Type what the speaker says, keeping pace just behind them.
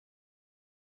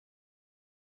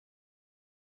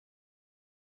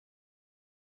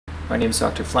My name is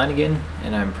Dr. Flannigan,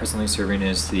 and I'm presently serving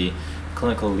as the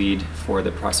clinical lead for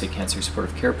the Prostate Cancer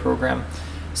Supportive Care Program,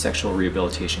 Sexual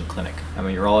Rehabilitation Clinic. I'm a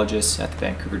urologist at the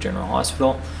Vancouver General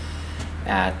Hospital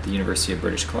at the University of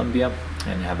British Columbia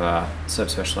and have a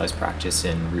subspecialized practice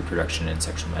in reproduction and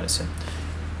sexual medicine.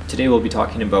 Today we'll be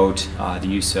talking about the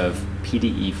use of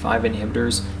PDE5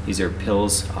 inhibitors. These are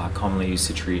pills commonly used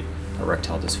to treat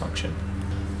erectile dysfunction.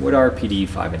 What are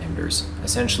PDE5 inhibitors?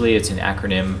 Essentially, it's an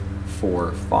acronym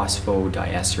for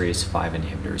phosphodiesterase 5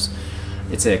 inhibitors.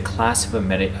 It's a class of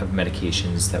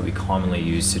medications that we commonly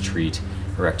use to treat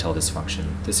erectile dysfunction.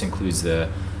 This includes the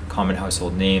common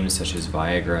household names such as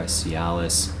Viagra,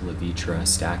 Cialis, Levitra,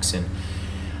 Staxin.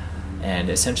 And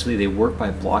essentially they work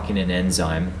by blocking an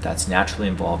enzyme that's naturally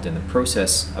involved in the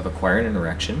process of acquiring an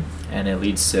erection, and it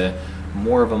leads to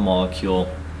more of a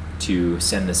molecule to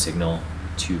send the signal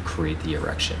to create the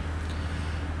erection.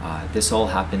 This all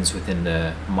happens within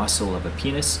the muscle of a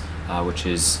penis, which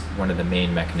is one of the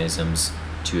main mechanisms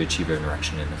to achieve an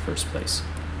erection in the first place.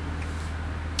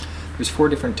 There's 4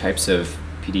 different types of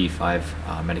PDE5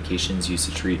 medications used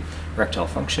to treat erectile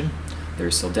function.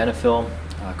 There's sildenafil,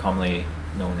 commonly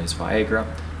known as Viagra,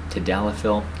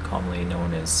 tadalafil, commonly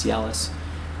known as Cialis,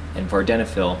 and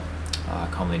vardenafil,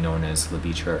 commonly known as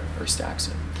Levitra or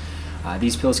Staxin.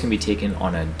 These pills can be taken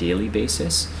on a daily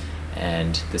basis,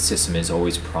 and the system is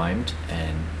always primed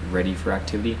and ready for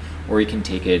activity, or you can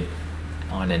take it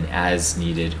on an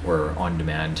as-needed or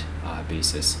on-demand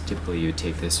basis. Typically you would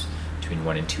take this between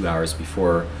 1 and 2 hours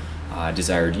before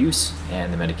desired use,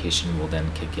 and the medication will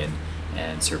then kick in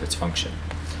and serve its function.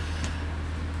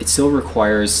 It still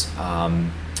requires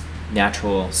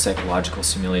natural psychological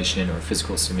stimulation or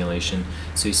physical stimulation,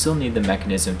 so you still need the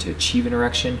mechanism to achieve an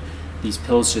erection. These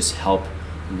pills just help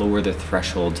lower the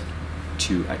threshold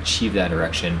to achieve that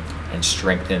erection and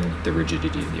strengthen the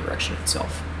rigidity of the erection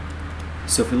itself.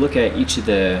 So if we look at each of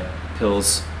the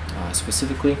pills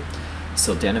specifically,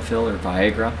 sildenafil or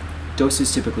Viagra,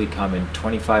 doses typically come in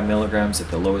 25 milligrams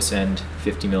at the lowest end,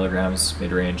 50 milligrams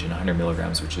mid-range, and 100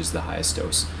 milligrams, which is the highest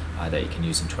dose that you can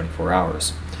use in 24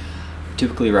 hours. We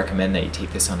typically recommend that you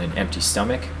take this on an empty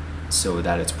stomach so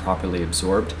that it's properly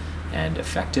absorbed and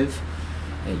effective.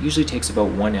 It usually takes about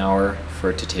 1 hour for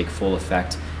it to take full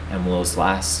effect and will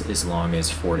last as long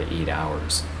as 4 to 8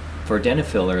 hours. For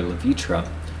vardenafil or Levitra,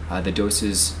 the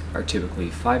doses are typically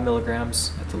 5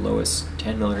 milligrams at the lowest,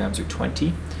 10 milligrams or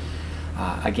 20.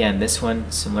 Again, this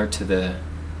one, similar to the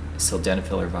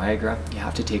sildenafil or Viagra, you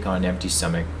have to take on an empty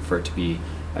stomach for it to be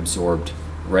absorbed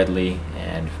readily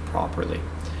and properly.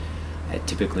 It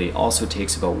typically also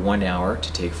takes about 1 hour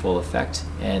to take full effect,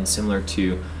 and similar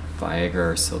to Viagra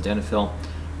or sildenafil,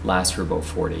 lasts for about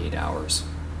 4 to 8 hours.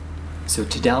 So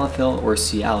tadalafil or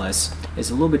Cialis is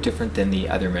a little bit different than the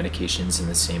other medications in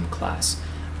the same class.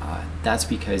 That's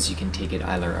because you can take it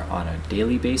either on a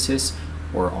daily basis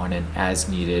or on an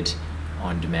as-needed,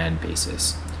 on-demand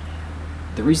basis.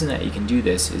 The reason that you can do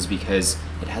this is because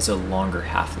it has a longer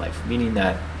half-life, meaning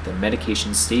that the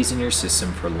medication stays in your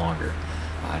system for longer,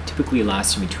 typically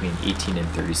lasting between 18 and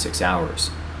 36 hours.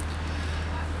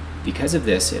 Because of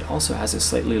this, it also has a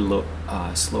slightly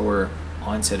slower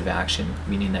onset of action,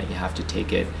 meaning that you have to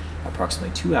take it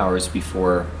approximately 2 hours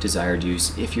before desired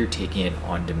use if you're taking it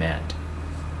on demand.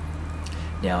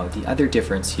 Now, the other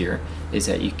difference here is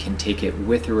that you can take it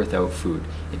with or without food.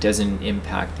 It doesn't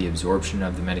impact the absorption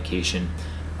of the medication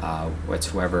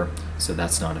whatsoever, so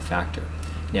that's not a factor.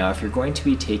 Now, if you're going to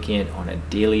be taking it on a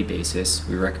daily basis,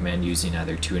 we recommend using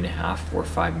either 2.5 or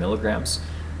 5 milligrams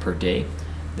per day.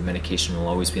 The medication will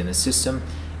always be in the system,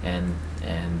 and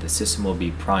the system will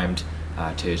be primed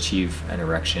to achieve an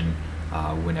erection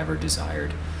whenever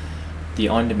desired. The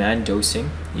on-demand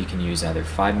dosing, you can use either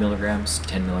 5 milligrams,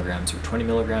 10 milligrams, or 20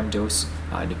 milligram dose,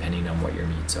 depending on what your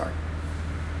needs are.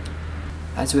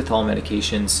 As with all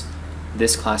medications,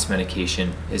 this class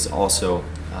medication is also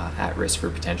at risk for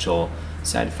potential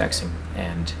side effects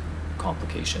and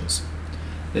complications.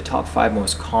 The top 5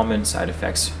 most common side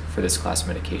effects for this class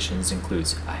of medications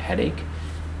includes a headache,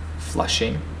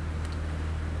 flushing,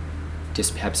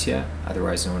 dyspepsia,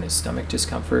 otherwise known as stomach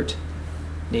discomfort,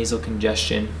 nasal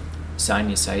congestion,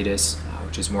 sinusitis,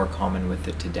 which is more common with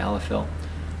the tadalafil,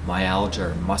 myalgia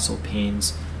or muscle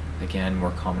pains, again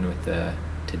more common with the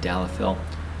tadalafil.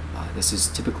 This is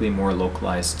typically more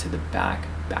localized to the back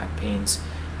pains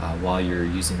while you're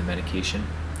using the medication.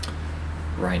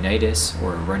 Rhinitis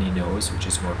or runny nose, which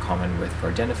is more common with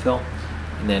vardenafil,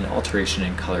 and then alteration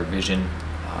in color vision,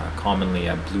 commonly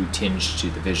a blue tinge to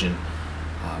the vision,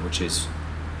 which is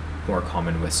more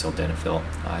common with sildenafil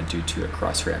due to a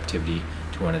cross-reactivity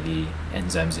to one of the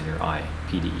enzymes in your eye,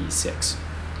 PDE5.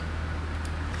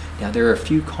 Now, there are a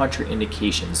few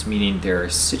contraindications, meaning there are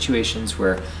situations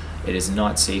where it is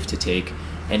not safe to take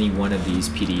any one of these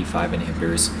PDE5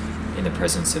 inhibitors in the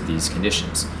presence of these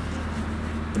conditions.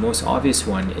 The most obvious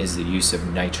one is the use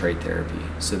of nitrite therapy.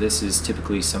 So this is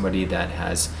typically somebody that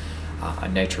has a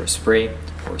nitro spray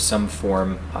or some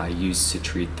form used to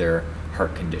treat their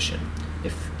heart condition.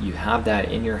 If you have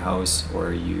that in your house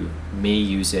or you may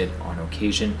use it on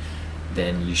occasion,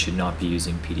 then you should not be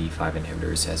using PDE5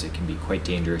 inhibitors, as it can be quite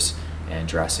dangerous and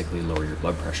drastically lower your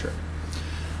blood pressure.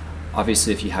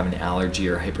 Obviously, if you have an allergy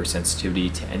or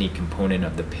hypersensitivity to any component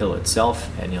of the pill itself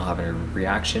and you'll have a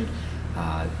reaction,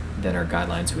 then our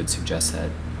guidelines would suggest that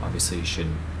obviously you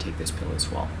shouldn't take this pill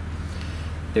as well.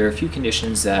 There are a few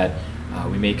conditions that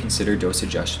we may consider dose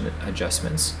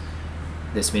adjustments.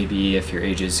 This may be if your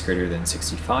age is greater than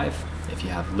 65, if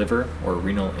you have liver or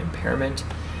renal impairment,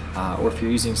 or if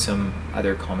you're using some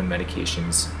other common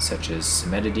medications such as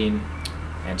cimetidine,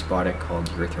 antibiotic called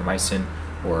erythromycin,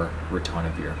 or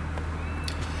ritonavir.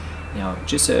 Now,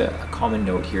 just a common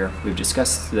note here, we've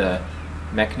discussed the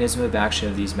mechanism of action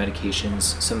of these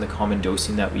medications, some of the common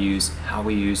dosing that we use, how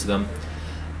we use them,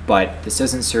 but this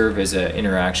doesn't serve as an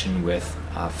interaction with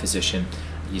a physician.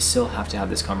 You still have to have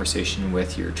this conversation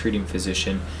with your treating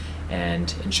physician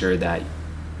and ensure that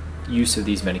use of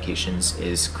these medications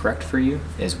is correct for you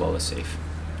as well as safe.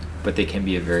 But they can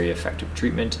be a very effective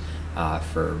treatment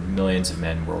for millions of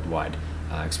men worldwide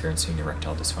experiencing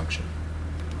erectile dysfunction.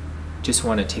 Just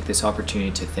want to take this opportunity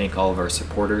to thank all of our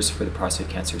supporters for the Prostate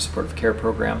Cancer Supportive Care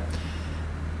Program.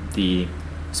 The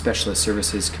Specialist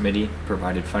Services Committee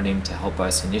provided funding to help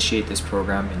us initiate this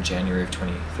program in January of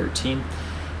 2013,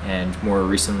 and more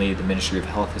recently the Ministry of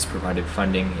Health has provided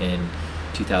funding in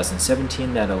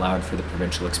 2017 that allowed for the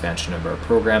provincial expansion of our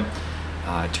program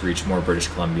to reach more British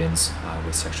Columbians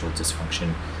with sexual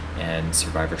dysfunction and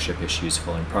survivorship issues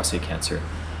following prostate cancer.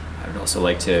 I would also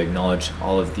like to acknowledge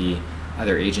all of the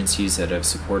other agencies that have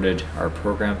supported our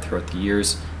program throughout the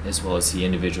years, as well as the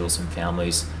individuals and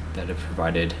families that have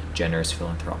provided generous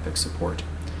philanthropic support.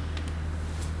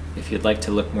 If you'd like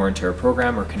to look more into our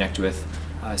program or connect with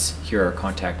us, here are our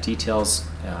contact details,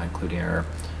 including our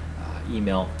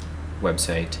email,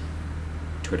 website,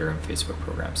 Twitter, and Facebook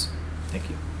programs. Thank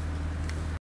you.